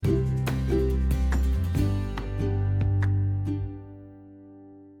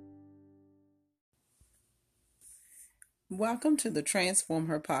Welcome to the Transform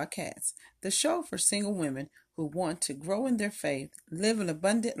Her podcast, the show for single women who want to grow in their faith, live an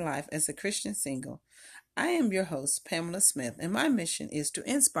abundant life as a Christian single. I am your host, Pamela Smith, and my mission is to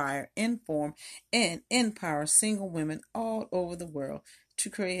inspire, inform, and empower single women all over the world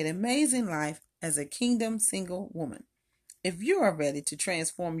to create an amazing life as a kingdom single woman. If you are ready to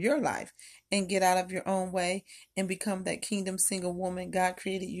transform your life and get out of your own way and become that kingdom single woman God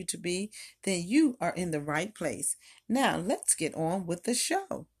created you to be, then you are in the right place. Now, let's get on with the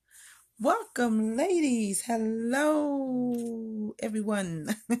show. Welcome, ladies. Hello,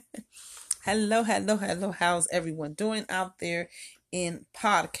 everyone. hello. How's everyone doing out there in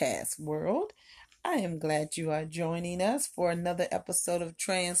podcast world? I am glad you are joining us for another episode of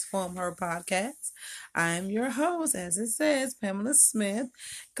Transform Her podcast. I am your host, as it says, Pamela Smith.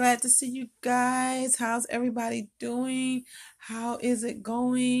 Glad to see you guys. How's everybody doing? How is it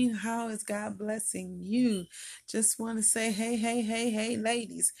going? How is God blessing you? Just want to say, hey,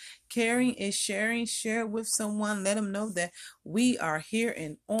 ladies. Caring is sharing. Share with someone. Let them know that we are here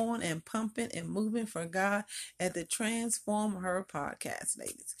and on and pumping and moving for God at the Transform Her podcast,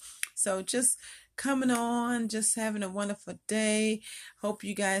 ladies. So just coming on, just having a wonderful day. Hope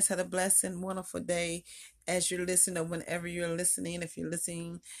you guys had a blessed and wonderful day as you're listening or whenever you're listening. If you're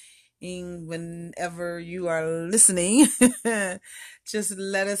listening whenever you are listening, just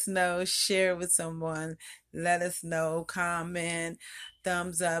let us know, share with someone, let us know, comment,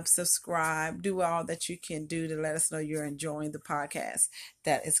 thumbs up, subscribe, do all that you can do to let us know you're enjoying the podcast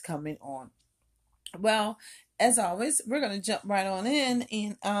that is coming on. Well, as always, we're going to jump right on in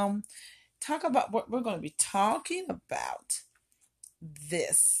and talk about what we're going to be talking about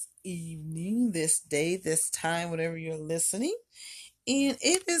this evening, this day, this time, whatever you're listening. And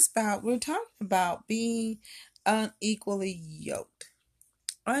we're talking about being unequally yoked.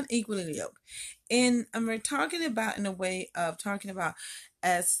 Unequally yoked. And we're talking about in a way of talking about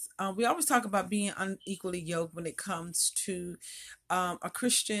as we always talk about being unequally yoked when it comes to a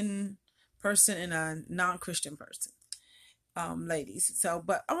Christian person and a non-Christian person. Ladies. So,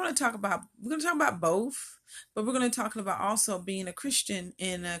 but we're going to talk about both, but we're going to talk about also being a Christian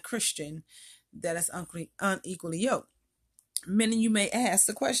and a Christian that is unequally yoked. Many of you may ask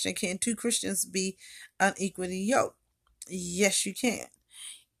the question, can two Christians be unequally yoked? Yes, you can.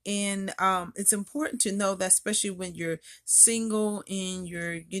 And it's important to know that, especially when you're single and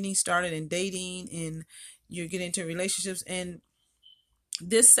you're getting started in dating and you're getting into relationships. And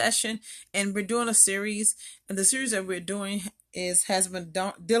this session, and we're doing a series, and the series that we're doing has been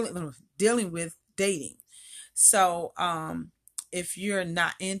dealing with dating. So if you're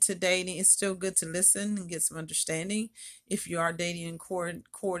not into dating, it's still good to listen and get some understanding. If you are dating and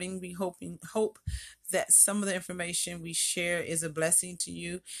courting, we hope that some of the information we share is a blessing to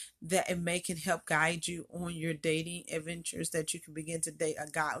you, that it can help guide you on your dating adventures, that you can begin to date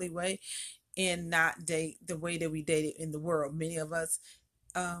a godly way and not date the way that we dated in the world. Many of us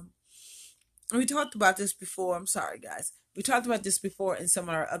we talked about this before. I'm sorry, guys. We talked about this before in some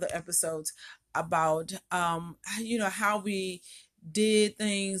of our other episodes about, how we did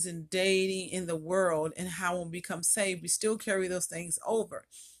things in dating in the world, and how when we become saved, we still carry those things over.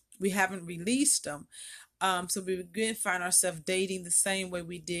 We haven't released them. So we again find ourselves dating the same way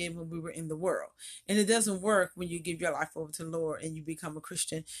we did when we were in the world. And it doesn't work when you give your life over to the Lord and you become a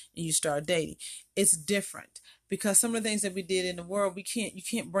Christian and you start dating. It's different because some of the things that we did in the world, you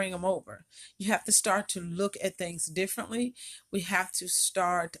can't bring them over. You have to start to look at things differently. We have to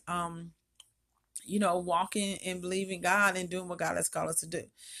start, walking and believing God and doing what God has called us to do.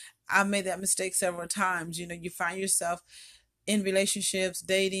 I've made that mistake several times. You find yourself in relationships,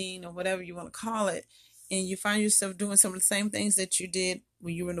 dating, or whatever you want to call it, and you find yourself doing some of the same things that you did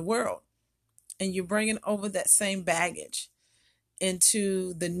when you were in the world. And you're bringing over that same baggage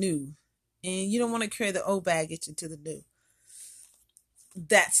into the new. And you don't want to carry the old baggage into the new.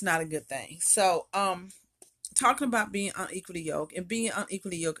 That's not a good thing. So, talking about being unequally yoked and being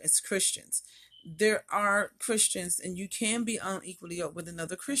unequally yoked as Christians. There are Christians, and you can be unequally yoked with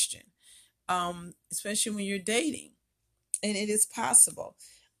another Christian, especially when you're dating. And it is possible.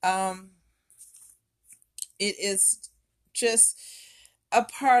 It is just a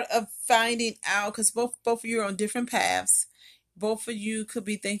part of finding out, because both of you are on different paths. Both of you could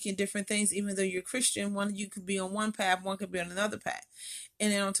be thinking different things, even though you're Christian. One of you could be on one path, one could be on another path.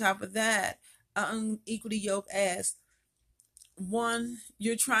 And then on top of that, unequally yoked as one,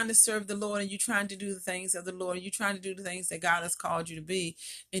 you're trying to serve the Lord and you're trying to do the things of the Lord. You're trying to do the things that God has called you to be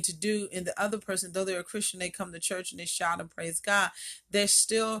and to do. And the other person, though they're a Christian, they come to church and they shout and praise God. They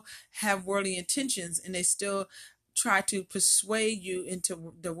still have worldly intentions, and they still try to persuade you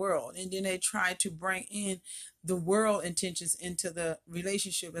into the world. And then they try to bring in the world intentions into the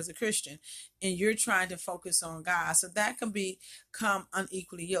relationship as a Christian, and you're trying to focus on God. So that can become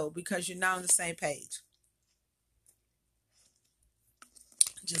unequally yoked because you're not on the same page.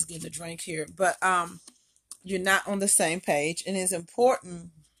 Just getting a drink here, but you're not on the same page, and it's important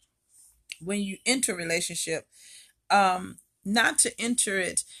when you enter a relationship, not to enter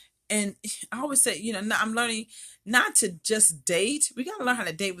it. And I always say, I'm learning not to just date. We got to learn how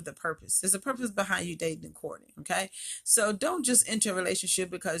to date with a purpose. There's a purpose behind you dating and courting. Okay. So don't just enter a relationship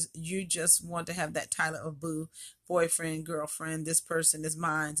because you just want to have that title of boo, boyfriend, girlfriend, this person is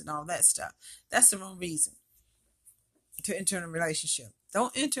mine, and all that stuff. That's the wrong reason to enter in a relationship.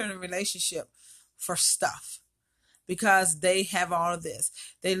 Don't enter in a relationship for stuff, because they have all of this.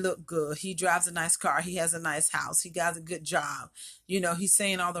 They look good. He drives a nice car. He has a nice house. He got a good job. He's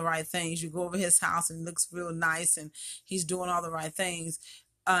saying all the right things. You go over his house and it looks real nice and he's doing all the right things.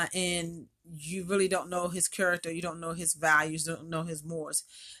 And you really don't know his character. You don't know his values. You don't know his mores.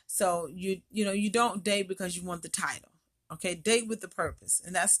 So you don't date because you want the title. Okay. Date with the purpose.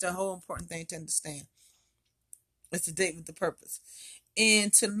 And that's the whole important thing to understand. It's to date with the purpose.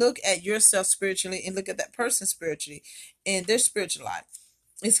 And to look at yourself spiritually and look at that person spiritually and their spiritual life.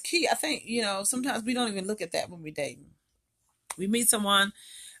 It's key. I think, sometimes we don't even look at that when we're dating. We meet someone,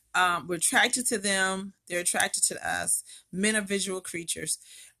 we're attracted to them, they're attracted to us. Men are visual creatures.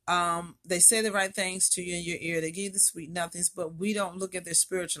 They say the right things to you in your ear, they give you the sweet nothings, but we don't look at their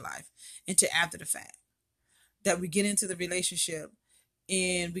spiritual life until after the fact. That we get into the relationship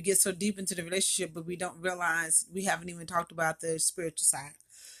and we get so deep into the relationship, but we don't realize we haven't even talked about the spiritual side.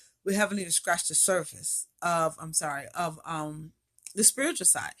 We haven't even scratched the surface of the spiritual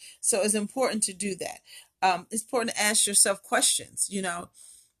side. So it's important to do that. It's important to ask yourself questions. Do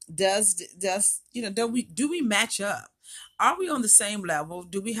we match up? Are we on the same level?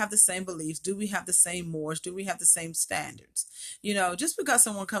 Do we have the same beliefs? Do we have the same mores? Do we have the same standards? Just because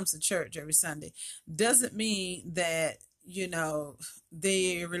someone comes to church every Sunday doesn't mean that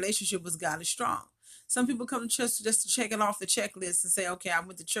their relationship with God is strong. Some people come to church just to check it off the checklist and say, okay, I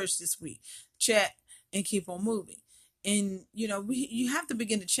went to church this week. Check and keep on moving. And, you have to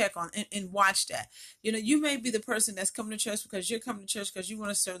begin to check on and watch that. You may be the person that's coming to church because you're coming to church because you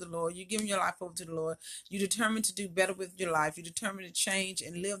want to serve the Lord. You're giving your life over to the Lord. You're determined to do better with your life. You're determined to change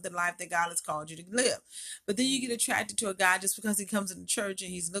and live the life that God has called you to live. But then you get attracted to a guy just because he comes into church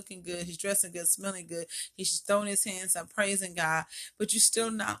and he's looking good, he's dressing good, smelling good. He's just throwing his hands up, praising God, but you're still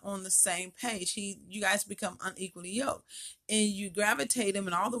not on the same page. You guys become unequally yoked. And you gravitate him,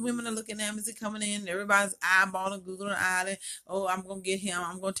 and all the women are looking at him as he coming in. Everybody's eyeballing, Googling, eyeing. Oh, I'm going to get him.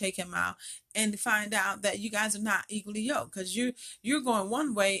 I'm going to take him out. And to find out that you guys are not equally yoked because you're going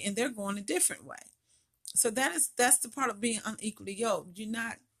one way and they're going a different way. So that's the part of being unequally yoked. You're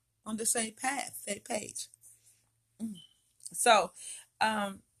not on the same path, same page. So,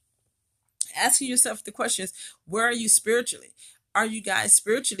 asking yourself the questions: where are you spiritually? Are you guys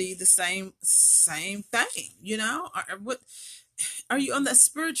spiritually the same thing? Or what? Are you on that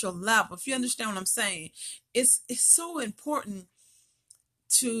spiritual level? If you understand what I'm saying, it's so important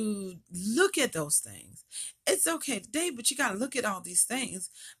to look at those things. It's okay today, but you got to look at all these things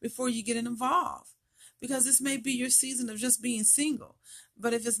before you get involved, because this may be your season of just being single.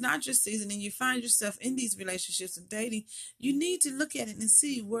 But if it's not your season and you find yourself in these relationships and dating, you need to look at it and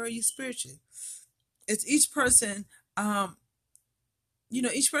see, where are you spiritually? It's each person.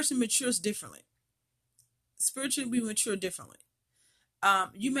 Each person matures differently. Spiritually, we mature differently.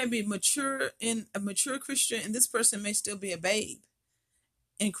 You may be a mature Christian, and this person may still be a babe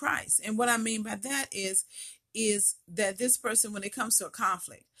in Christ. And what I mean by that is that this person, when it comes to a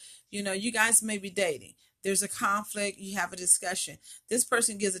conflict, you guys may be dating. There's a conflict. You have a discussion. This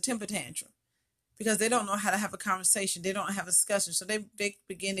person gives a temper tantrum because they don't know how to have a conversation. They don't have a discussion. So they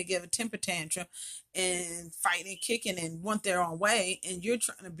begin to give a temper tantrum and fight and kicking and want their own way. And you're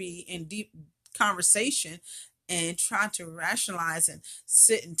trying to be in deep conversation and try to rationalize and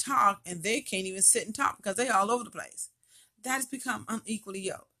sit and talk. And they can't even sit and talk because they're all over the place. That has become unequally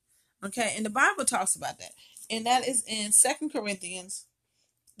yoked. Okay. And the Bible talks about that. And that is in 2 Corinthians,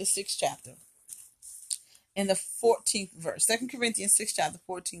 the 6th chapter. In the 14th verse, 2 Corinthians 6 chapter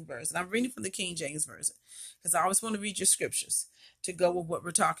 14th verse. And I'm reading from the King James Version because I always want to read your scriptures to go with what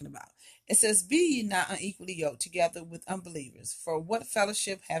we're talking about. It says, be ye not unequally yoked together with unbelievers. For what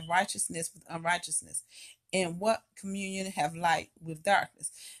fellowship have righteousness with unrighteousness? And what communion have light with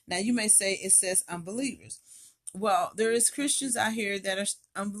darkness? Now you may say it says unbelievers. Well, there is Christians out here that are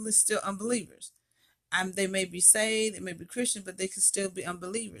still unbelievers. They may be saved, they may be Christian, but they can still be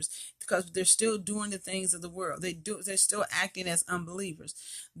unbelievers because they're still doing the things of the world. They're still acting as unbelievers.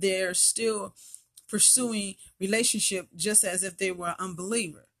 They're still pursuing relationship just as if they were an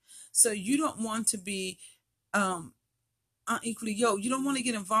unbeliever. So you don't want to be unequally yoked. You don't want to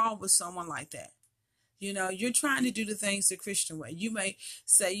get involved with someone like that. You're trying to do the things the Christian way. You may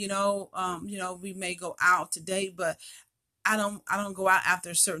say, we may go out today, but I don't go out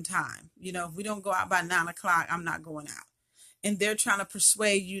after a certain time. If we don't go out by 9 o'clock, I'm not going out. And they're trying to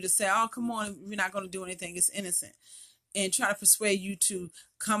persuade you to say, oh, come on, we're not going to do anything. It's innocent. And try to persuade you to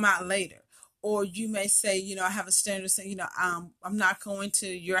come out later. Or you may say, I have a standard saying, I'm not going to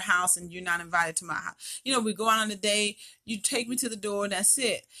your house and you're not invited to my house. We go out on a day, you take me to the door, and that's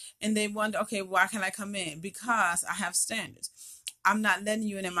it. And they wonder, okay, why can't I come in? Because I have standards. I'm not letting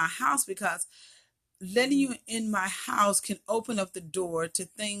you in my house because letting you in my house can open up the door to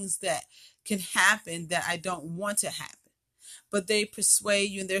things that can happen that I don't want to happen. But they persuade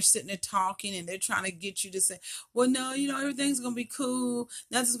you and they're sitting there talking and they're trying to get you to say, well, no, everything's going to be cool.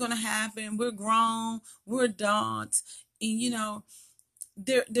 Nothing's going to happen. We're grown. We're adults. And,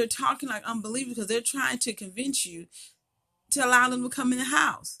 they're talking like unbelievers because they're trying to convince you to allow them to come in the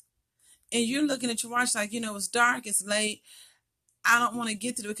house. And you're looking at your watch like, it's dark, it's late. I don't want to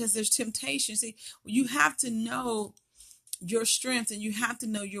get to it because there's temptation. See, you have to know your strengths and you have to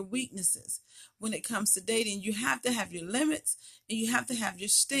know your weaknesses when it comes to dating. You have to have your limits and you have to have your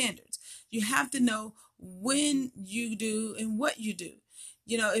standards. You have to know when you do and what you do.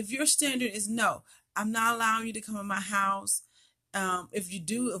 If your standard is no, I'm not allowing you to come in my house. If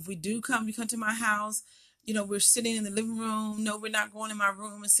we do come, you come to my house, we're sitting in the living room. No, we're not going in my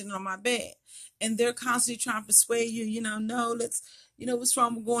room and sitting on my bed. And they're constantly trying to persuade you, no, let's, what's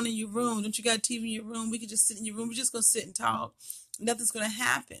wrong with going in your room? Don't you got a TV in your room? We could just sit in your room. We're just going to sit and talk. Nothing's going to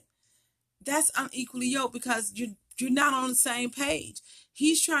happen. That's unequally yoked because you're not on the same page.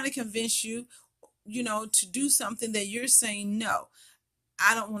 He's trying to convince you, to do something that you're saying, no,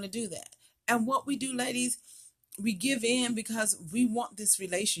 I don't want to do that. And what we do, ladies, we give in because we want this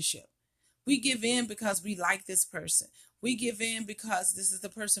relationship. We give in because we like this person. We give in because this is the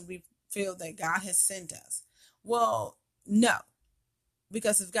person we feel that God has sent us. Well, no,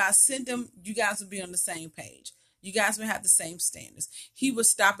 because if God sent them, you guys would be on the same page. You guys would have the same standards. He would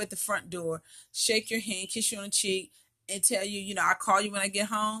stop at the front door, shake your hand, kiss you on the cheek, and tell you, I'll call you when I get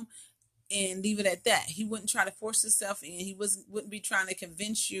home, and leave it at that. He wouldn't try to force himself in. He wouldn't be trying to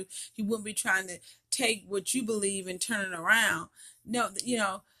convince you. He wouldn't be trying to take what you believe and turn it around. No,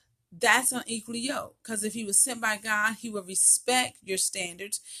 that's unequally yoked. Because if he was sent by God, he would respect your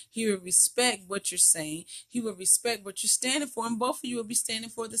standards. He would respect what you're saying. He would respect what you're standing for. And both of you will be standing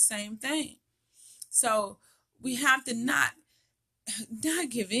for the same thing. So we have to not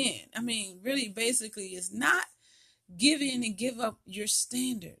give in. I mean, really, basically, is not give in and give up your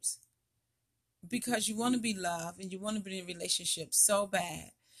standards. Because you want to be loved and you want to be in a relationship so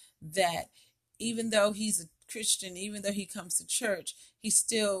bad that even though he's a Christian, even though he comes to church, he's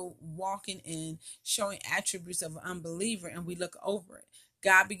still walking in showing attributes of an unbeliever, and we look over it.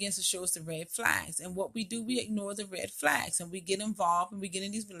 God begins to show us the red flags, and what we do, we ignore the red flags and we get involved and we get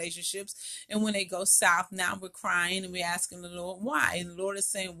in these relationships, and when they go south, now we're crying and we're asking the Lord why, and the Lord is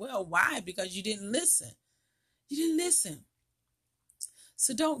saying, well, why? Because you didn't listen.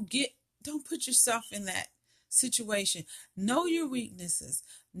 So don't put yourself in that situation. Know your weaknesses.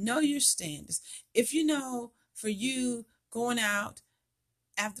 Know your standards. If for you going out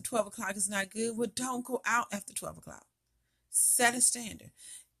after 12 o'clock is not good, well, don't go out after 12 o'clock. Set a standard.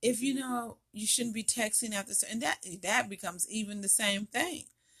 If you shouldn't be texting after, and that becomes even the same thing.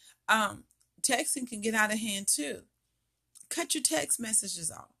 Texting can get out of hand too. Cut your text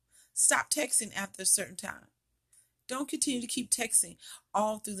messages off. Stop texting after a certain time. Don't continue to keep texting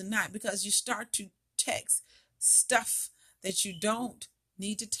all through the night because you start to text stuff that you don't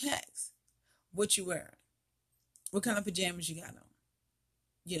need to text. What you wearing? What kind of pajamas you got on?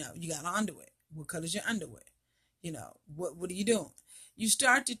 You got underwear. What color is your underwear? What are you doing? You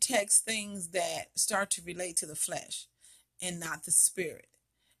start to text things that start to relate to the flesh and not the spirit.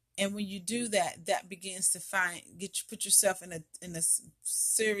 And when you do that, that begins to put yourself in a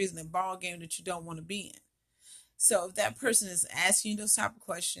series, in a ball game that you don't want to be in. So if that person is asking you those type of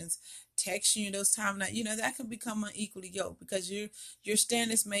questions, texting you those time, that can become unequally yoked because your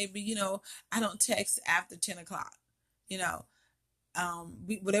standards may be, I don't text after 10 o'clock.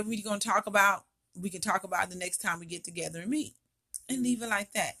 Whatever we're going to talk about, we can talk about the next time we get together and meet, and leave it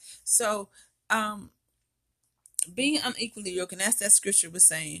like that. So, being unequally yoked, and that's that scripture was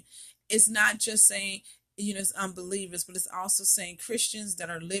saying, it's not just saying, it's unbelievers, but it's also saying Christians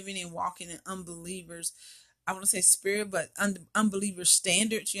that are living and walking in unbelievers. I want to say spirit, but unbeliever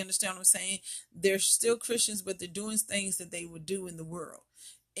standards. You understand what I'm saying? They're still Christians, but they're doing things that they would do in the world.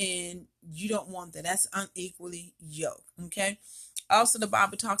 And you don't want that. That's unequally yoked. Okay. Also, the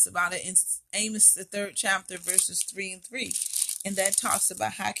Bible talks about it in Amos, the 3rd chapter, verses 3 and 3. And that talks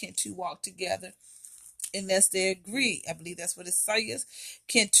about how can two walk together unless they agree. I believe that's what it says.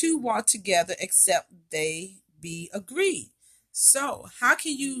 Can two walk together except they be agreed? So, how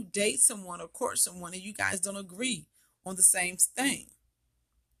can you date someone or court someone and you guys don't agree on the same thing?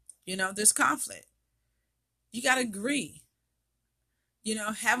 There's conflict. You got to agree.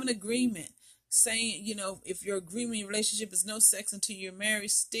 Have an agreement saying, if your agreement relationship is no sex until you're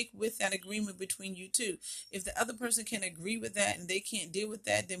married, stick with that agreement between you two. If the other person can agree with that and they can't deal with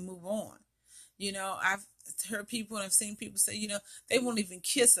that, then move on. I've heard people and I've seen people say, they won't even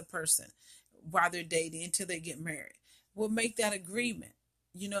kiss a person while they're dating until they get married. Well, make that agreement.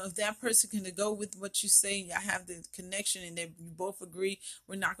 If that person can go with what you say, I have the connection and you both agree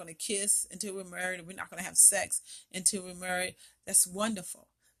we're not going to kiss until we're married, we're not going to have sex until we're married, that's wonderful.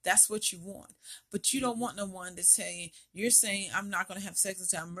 That's what you want. But you don't want no one that's saying, you're saying I'm not going to have sex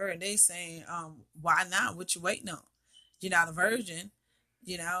until I'm married. They saying, why not? What you waiting on? You're not a virgin.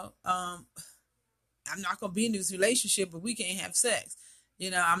 I'm not going to be in this relationship, but we can't have sex.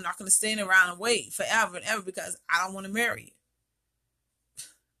 I'm not going to stand around and wait forever and ever because I don't want to marry you.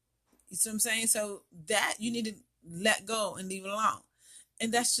 You see what I'm saying? So that you need to let go and leave it alone.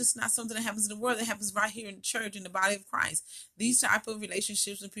 And that's just not something that happens in the world. That happens right here in the church, in the body of Christ. These type of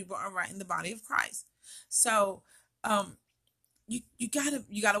relationships with people are right in the body of Christ. So you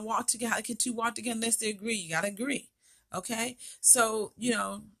gotta walk together. How can two walk together unless they agree? You gotta agree. Okay? So,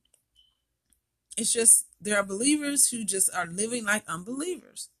 it's just there are believers who just are living like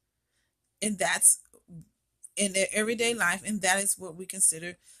unbelievers. And that's in their everyday life, and that is what we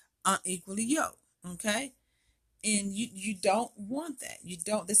consider unequally yoked. Okay? And you don't want that. You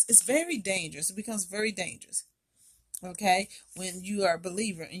don't. This is very dangerous. It becomes very dangerous. Okay, when you are a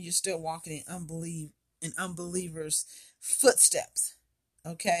believer and you're still walking in unbelievers' footsteps.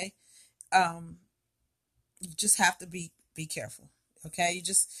 Okay, you just have to be careful. Okay, you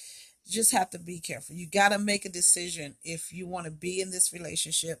just have to be careful. You got to make a decision if you want to be in this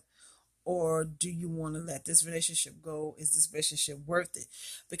relationship, or do you want to let this relationship go? Is this relationship worth it?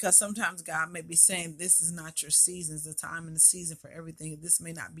 Because sometimes God may be saying, this is not your season. It's the time and the season for everything. This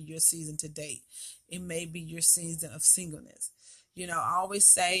may not be your season to date. It may be your season of singleness. I always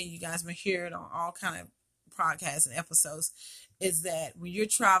say, you guys may hear it on all kind of podcasts and episodes, is that when you're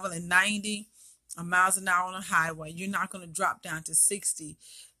traveling 90 miles an hour on a highway, you're not going to drop down to 60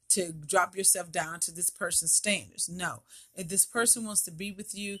 to drop yourself down to this person's standards. No. If this person wants to be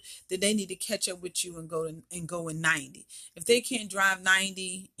with you, then they need to catch up with you and go in 90. If they can't drive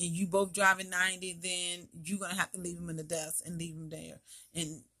 90 and you both driving 90, then you're going to have to leave them in the dust and leave them there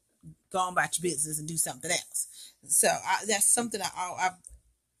and go on about your business and do something else. So that's something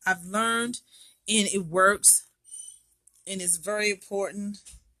I've learned, and it works, and it's very important.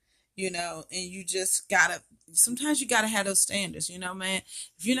 And you just sometimes you gotta have those standards, man.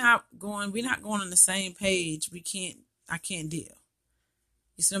 If we're not going on the same page, I can't deal.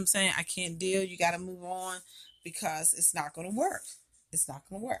 You see what I'm saying? I can't deal. You gotta move on because it's not gonna work. It's not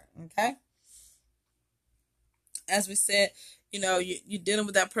gonna work. Okay. As we said, you're dealing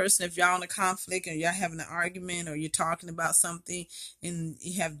with that person. If y'all in a conflict or y'all having an argument or you're talking about something and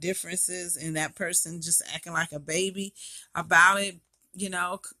you have differences and that person just acting like a baby about it,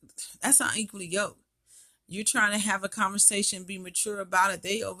 that's not equally yoked. You're trying to have a conversation, be mature about it.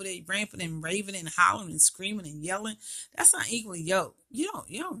 They over there ramping and raving and hollering and screaming and yelling. That's not equally yoked. You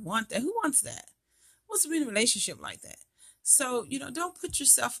don't want that. Who wants that? Who wants to be in a relationship like that? So, don't put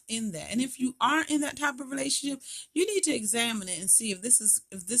yourself in that. And if you aren't in that type of relationship, you need to examine it and see if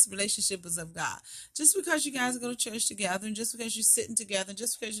this relationship is of God. Just because you guys go to church together and just because you're sitting together and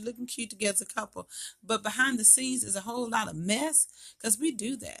just because you're looking cute together as a couple, but behind the scenes is a whole lot of mess, because we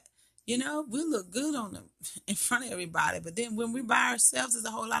do that. We look good on them in front of everybody, but then when we're by ourselves, there's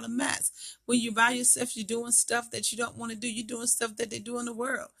a whole lot of mess. When you're by yourself, you're doing stuff that you don't want to do. You're doing stuff that they do in the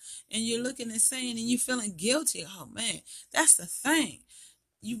world, and you're looking and saying, and you're feeling guilty. Oh man, that's the thing.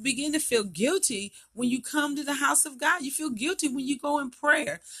 You begin to feel guilty when you come to the house of God. You feel guilty when you go in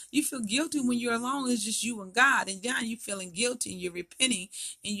prayer. You feel guilty when you're alone. It's just you and God. And now you're feeling guilty and you're repenting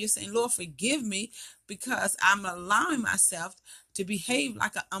and you're saying, Lord, forgive me because I'm allowing myself to behave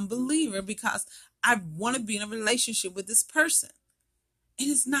like an unbeliever because I want to be in a relationship with this person. And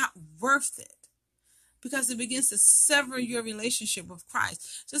it's not worth it, because it begins to sever your relationship with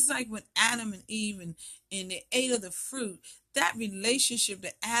Christ. Just like when Adam and Eve and they ate of the fruit, that relationship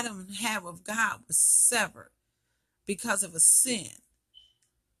that Adam had with God was severed because of a sin.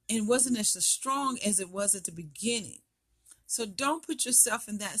 And it wasn't as strong as it was at the beginning. So don't put yourself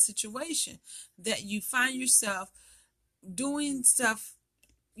in that situation that you find yourself doing stuff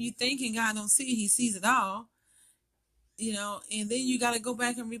you thinking God don't see, he sees it all, and then you got to go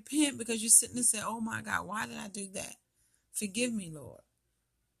back and repent because you're sitting and say, oh my God, why did I do that? Forgive me, Lord.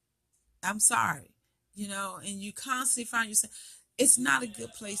 I'm sorry, and you constantly find yourself, it's not a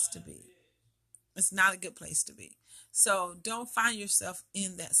good place to be. It's not a good place to be. So don't find yourself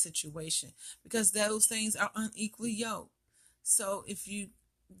in that situation because those things are unequally yoked. So if you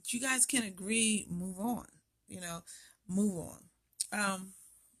guys can agree, move on, move on.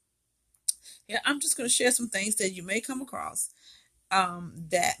 Yeah, I'm just going to share some things that you may come across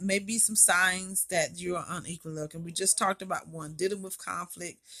that may be some signs that you are unequally yoked. And we just talked about one, dealing with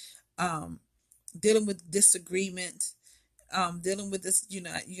conflict, um, dealing with disagreement, dealing with this, you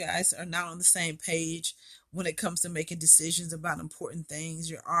guys are not on the same page when it comes to making decisions about important things.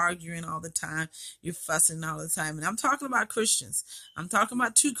 You're arguing all the time. You're fussing all the time. And I'm talking about Christians. I'm talking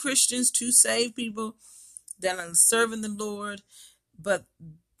about two Christians, two saved people that are serving the Lord, but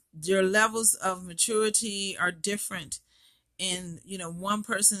their levels of maturity are different. And, one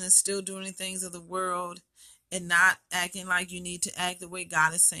person is still doing things of the world and not acting like you need to act the way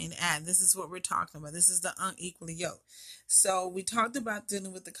God is saying to act. This is what we're talking about. This is the unequally yoked. So we talked about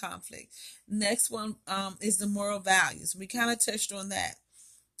dealing with the conflict. Next one is the moral values. We kind of touched on that.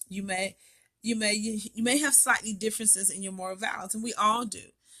 You may have slightly differences in your moral values, and we all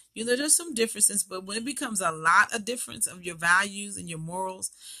do. There's some differences, but when it becomes a lot of difference of your values and your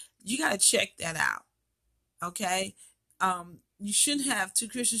morals, you got to check that out. Okay? You shouldn't have, two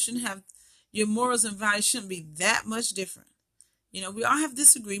Christians shouldn't have, your morals and values shouldn't be that much different. We all have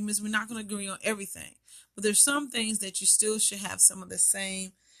disagreements. We're not going to agree on everything, but there's some things that you still should have some of the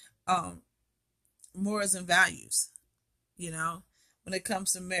same morals and values, when it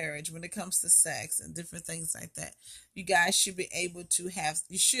comes to marriage, when it comes to sex and different things like that. You guys should be able to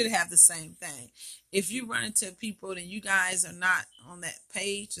you should have the same thing. If you run into people and you guys are not on that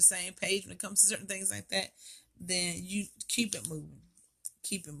page, the same page when it comes to certain things like that, then you keep it moving.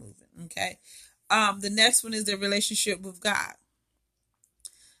 Keep it moving, okay? The next one is their relationship with God.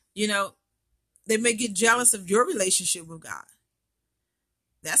 They may get jealous of your relationship with God.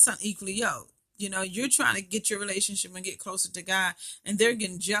 That's unequally yoked. You're trying to get your relationship and get closer to God, and they're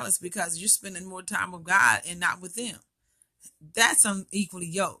getting jealous because you're spending more time with God and not with them. That's unequally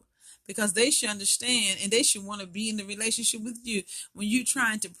yoked because they should understand and they should want to be in the relationship with you when you're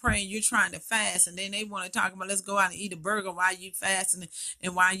trying to pray and you're trying to fast, and then they want to talk about let's go out and eat a burger while you fasting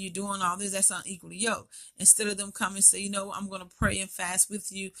and while you doing all this. That's unequally yoked. Instead of them coming and say, I'm going to pray and fast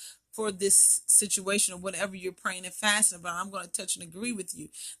with you for this situation or whatever you're praying and fasting about, I'm going to touch and agree with you.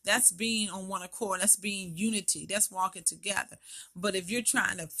 That's being on one accord. That's being unity. That's walking together. But if you're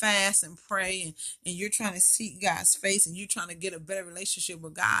trying to fast and pray and you're trying to seek God's face and you're trying to get a better relationship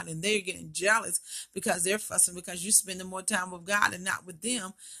with God, and they're getting jealous because they're fussing because you're spending more time with God and not with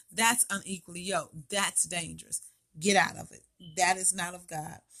them, that's unequally yoked. That's dangerous. Get out of it. That is not of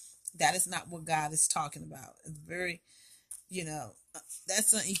God. That is not what God is talking about. It's very,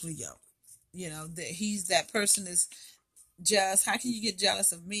 that's unequally yoked. That person is just, how can you get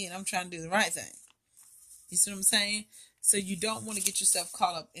jealous of me and I'm trying to do the right thing? You see what I'm saying? So you don't want to get yourself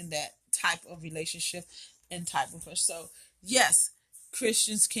caught up in that type of relationship and type of person. So yes,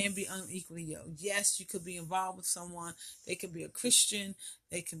 Christians can be unequally yoked. Yes, you could be involved with someone. They could be a Christian.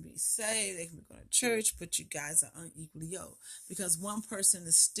 They can be saved. They can be going to church, but you guys are unequally yoked because one person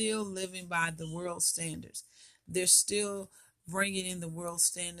is still living by the world standards. They're still bringing in the world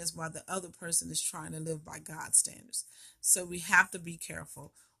standards while the other person is trying to live by God's standards. So we have to be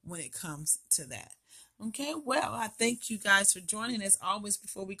careful when it comes to that. Okay, well, I thank you guys for joining. As always,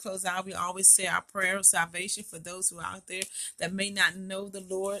 before we close out, we always say our prayer of salvation for those who are out there that may not know the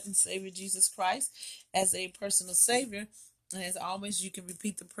Lord and Savior Jesus Christ as a personal Savior. And as always, you can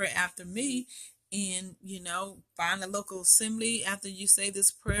repeat the prayer after me. And, find a local assembly after you say this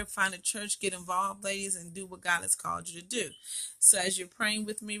prayer, find a church, get involved, ladies, and do what God has called you to do. So as you're praying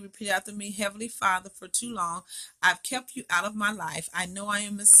with me, repeat after me. Heavenly Father, for too long, I've kept you out of my life. I know I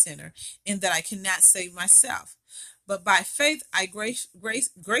am a sinner and that I cannot save myself. But by faith, I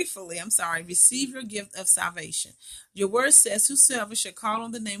gratefully receive your gift of salvation. Your word says, whosoever shall call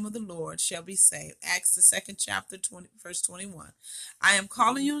on the name of the Lord shall be saved. Acts the 2nd chapter, verse 21. I am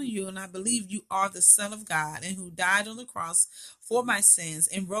calling on you, and I believe you are the Son of God, and who died on the cross for my sins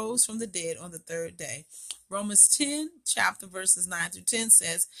and rose from the dead on the third day. Romans 10, chapter verses 9 through 10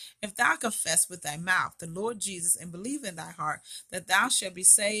 says, if thou confess with thy mouth the Lord Jesus and believe in thy heart that thou shalt be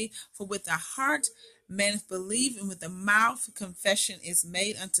saved, for with thy heart Man believe, and with the mouth confession is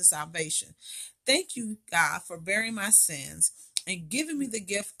made unto salvation. Thank you, God, for bearing my sins and giving me the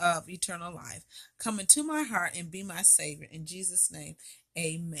gift of eternal life. Come into my heart and be my Savior. In Jesus' name,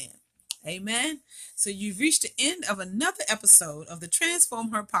 amen. Amen. So you've reached the end of another episode of the Transform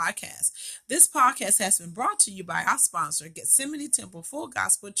Her podcast. This podcast has been brought to you by our sponsor, Gethsemane Temple Full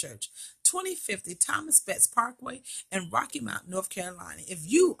Gospel Church, 2050 Thomas Betts Parkway in Rocky Mount, North Carolina. If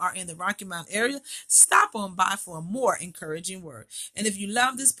you are in the Rocky Mount area, stop on by for a more encouraging word. And if you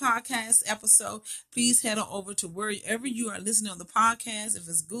love this podcast episode, please head on over to wherever you are listening on the podcast. If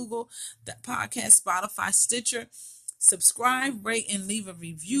it's Google, the podcast, Spotify, Stitcher, subscribe, rate, and leave a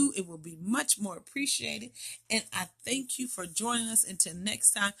review. It will be much more appreciated. And I thank you for joining us. Until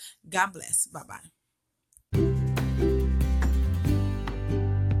next time, God bless. Bye-bye.